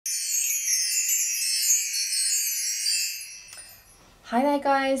Hi there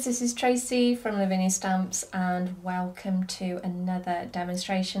guys, this is Tracey from Lavinia Stamps and welcome to another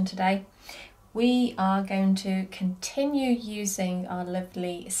demonstration today. We are going to continue using our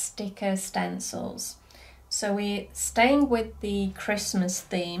lovely sticker stencils. So we're staying with the Christmas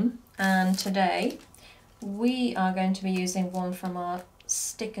theme and today we are going to be using one from our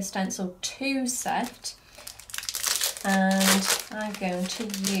Sticker Stencil 2 set and I'm going to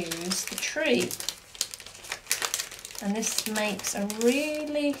use the tree. And this makes a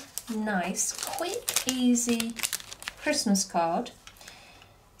really nice, quick, easy Christmas card.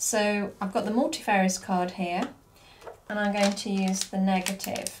 So I've got the multifarious card here and I'm going to use the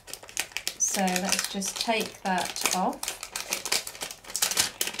negative. So let's just take that off.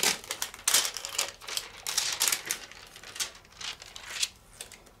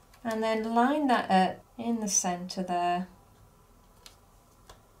 And then line that up in the centre there,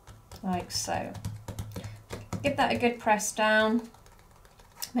 like so. Give that a good press down.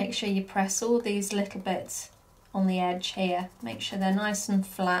 Make sure you press all these little bits on the edge here. Make sure they're nice and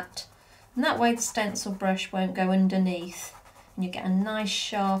flat. And that way the stencil brush won't go underneath and you get a nice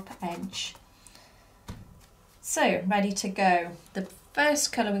sharp edge. So, ready to go. The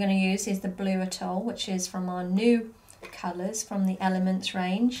first colour we're going to use is the Blue Atoll, which is from our new colours from the Elements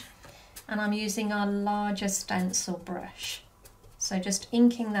range. And I'm using our larger stencil brush. So just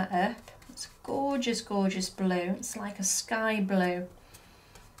inking that up. It's gorgeous, gorgeous blue. It's like a sky blue.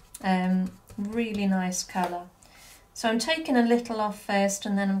 Really nice colour. So I'm taking a little off first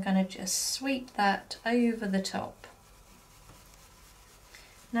and then I'm going to just sweep that over the top.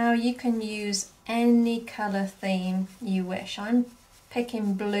 Now you can use any colour theme you wish. I'm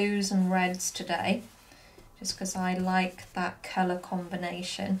picking blues and reds today just because I like that colour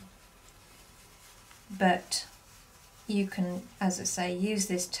combination. But you can, as I say, use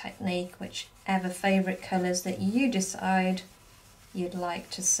this technique whichever favourite colours that you decide you'd like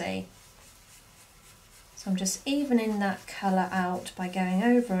to see. So I'm just evening that colour out by going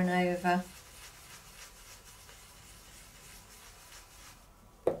over and over.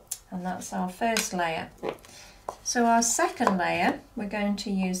 And that's our first layer. So our second layer, we're going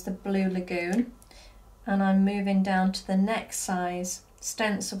to use the Blue Lagoon and I'm moving down to the next size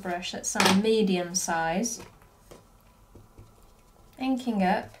stencil brush, that's our medium size. Inking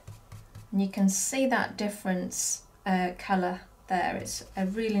up, and you can see that difference colour there. It's a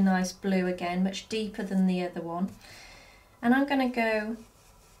really nice blue again, much deeper than the other one. And I'm going to go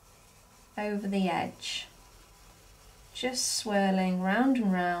over the edge, just swirling round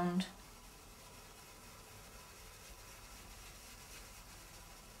and round.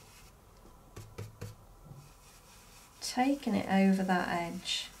 Taking it over that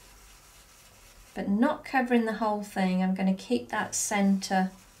edge. But not covering the whole thing. I'm going to keep that centre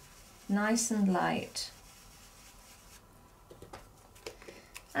nice and light.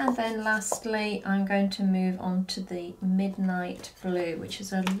 And then lastly, I'm going to move on to the Midnight Blue, which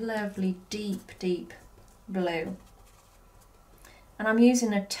is a lovely deep, deep blue. And I'm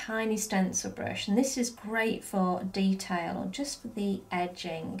using a tiny stencil brush, and this is great for detail or just for the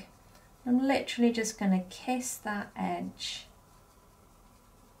edging. I'm literally just going to kiss that edge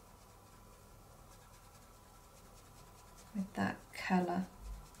with that colour,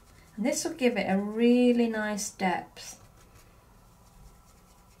 and this will give it a really nice depth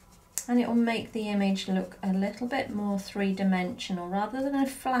and it will make the image look a little bit more three-dimensional rather than a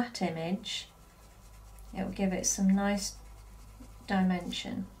flat image. It will give it some nice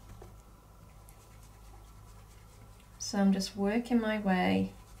dimension. So I'm just working my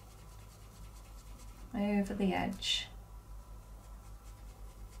way over the edge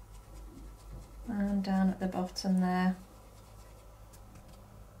and down at the bottom there.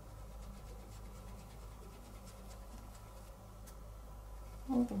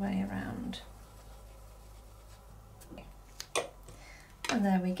 All the way around. And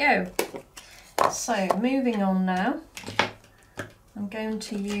there we go. So moving on now, I'm going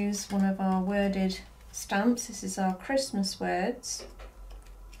to use one of our worded stamps. This is our Christmas words.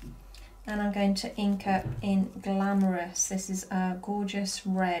 And I'm going to ink up in Glamorous. This is a gorgeous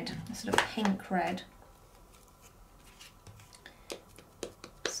red, a sort of pink red.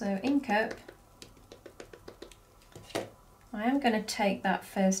 So ink up. I am going to take that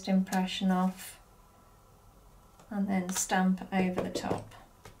first impression off and then stamp over the top.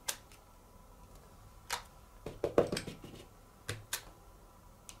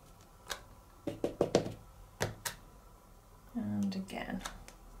 And again.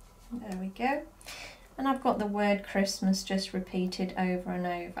 There we go. And I've got the word Christmas just repeated over and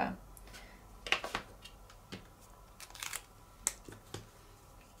over.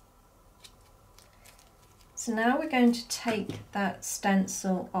 So now we're going to take that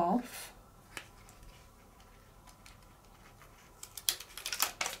stencil off.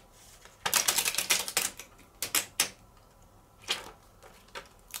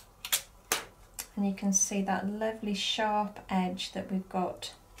 And you can see that lovely sharp edge that we've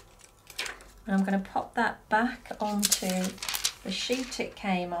got. And I'm going to pop that back onto the sheet it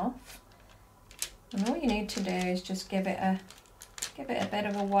came off. And all you need to do is just give it a bit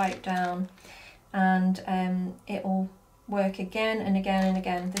of a wipe down, and it will work again and again and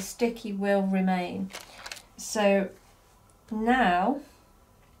again. The sticky will remain. So now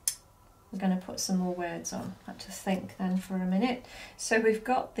we're going to put some more words on. I had to think then for a minute. So we've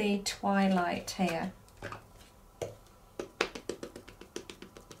got the twilight here.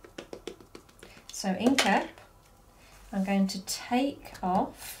 So ink up, I'm going to take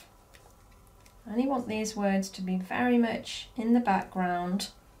off. I only want these words to be very much in the background.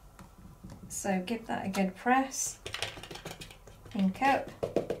 So give that a good press. Ink up,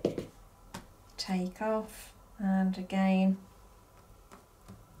 take off, and again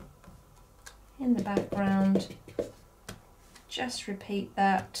in the background. Just repeat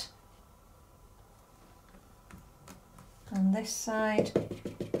that on this side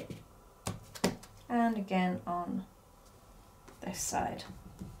and again on this side.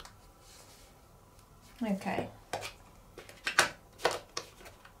 Okay.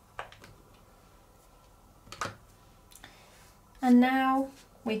 And now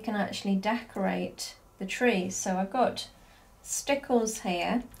we can actually decorate the tree. So I've got stickles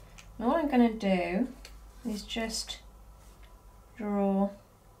here, and all I'm going to do is just draw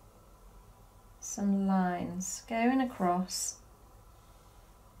some lines going across,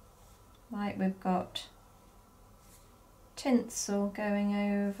 like we've got tinsel going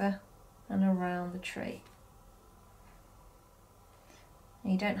over and around the tree.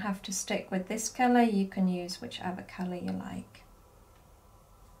 You don't have to stick with this colour, you can use whichever colour you like.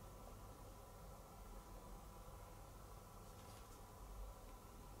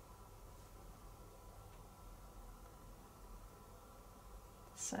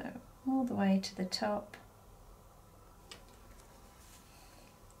 So all the way to the top.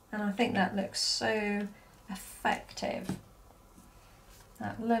 And I think that looks so effective.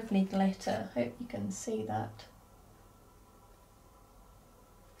 That lovely glitter, hope you can see that.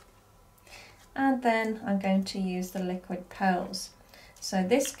 And then I'm going to use the liquid pearls. So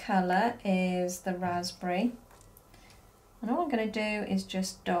this colour is the raspberry. And all I'm going to do is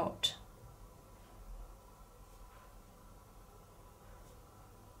just dot.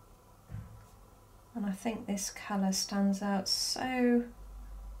 And I think this colour stands out so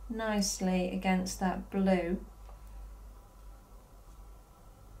nicely against that blue.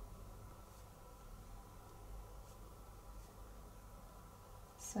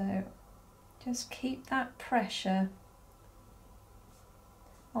 So just keep that pressure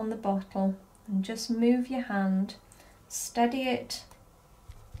on the bottle and just move your hand, steady it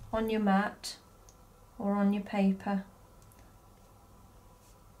on your mat or on your paper.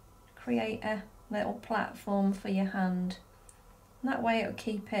 Create a little platform for your hand. And that way it'll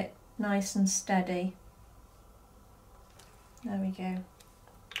keep it nice and steady. There we go.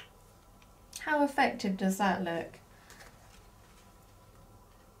 How effective does that look?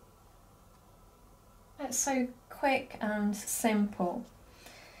 It's so quick and simple.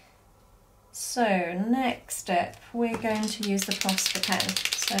 So next up we're going to use the posca pen.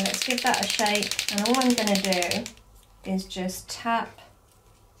 So let's give that a shake, and all I'm going to do is just tap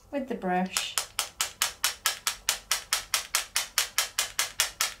with the brush,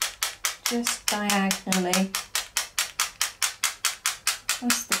 just diagonally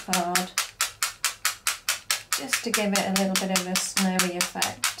across the card, just to give it a little bit of a snowy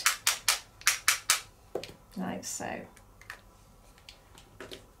effect, like so. I'm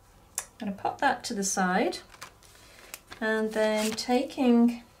going to pop that to the side, and then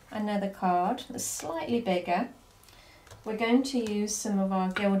taking another card that's slightly bigger, we're going to use some of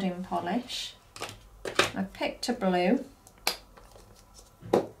our gilding polish. I've picked a blue.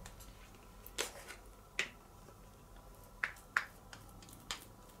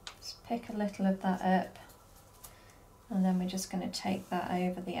 Just pick a little of that up, and then we're just going to take that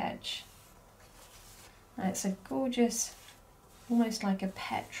over the edge. Now it's a gorgeous, almost like a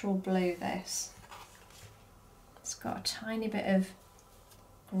petrol blue, this. It's got a tiny bit of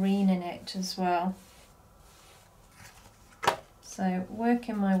green in it as well. So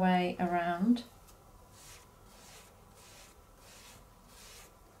working my way around.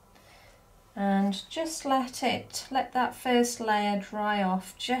 And just let that first layer dry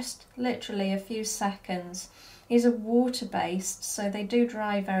off, just literally a few seconds. These are water based, so they do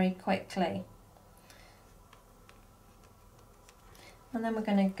dry very quickly. And then we're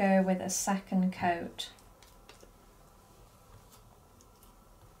going to go with a second coat.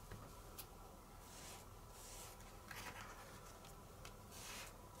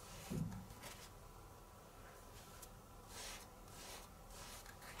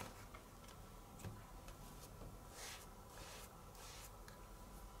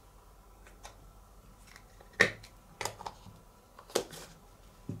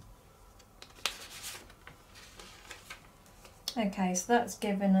 Okay, so that's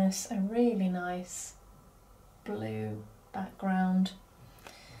given us a really nice blue background,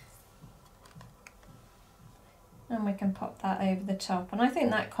 and we can pop that over the top, and I think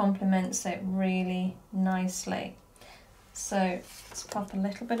that complements it really nicely. So let's pop a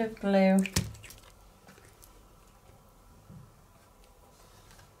little bit of glue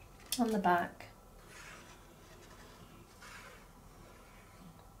on the back.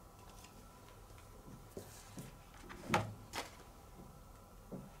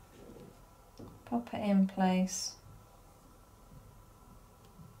 Pop it in place.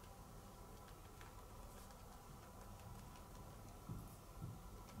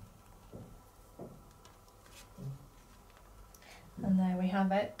 And there we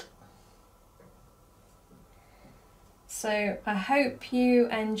have it. So I hope you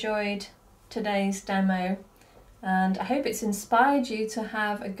enjoyed today's demo, and I hope it's inspired you to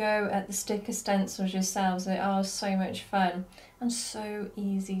have a go at the sticker stencils yourselves. They are so much fun and so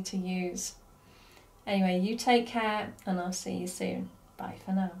easy to use. Anyway, you take care and I'll see you soon. Bye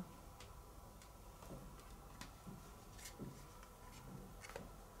for now.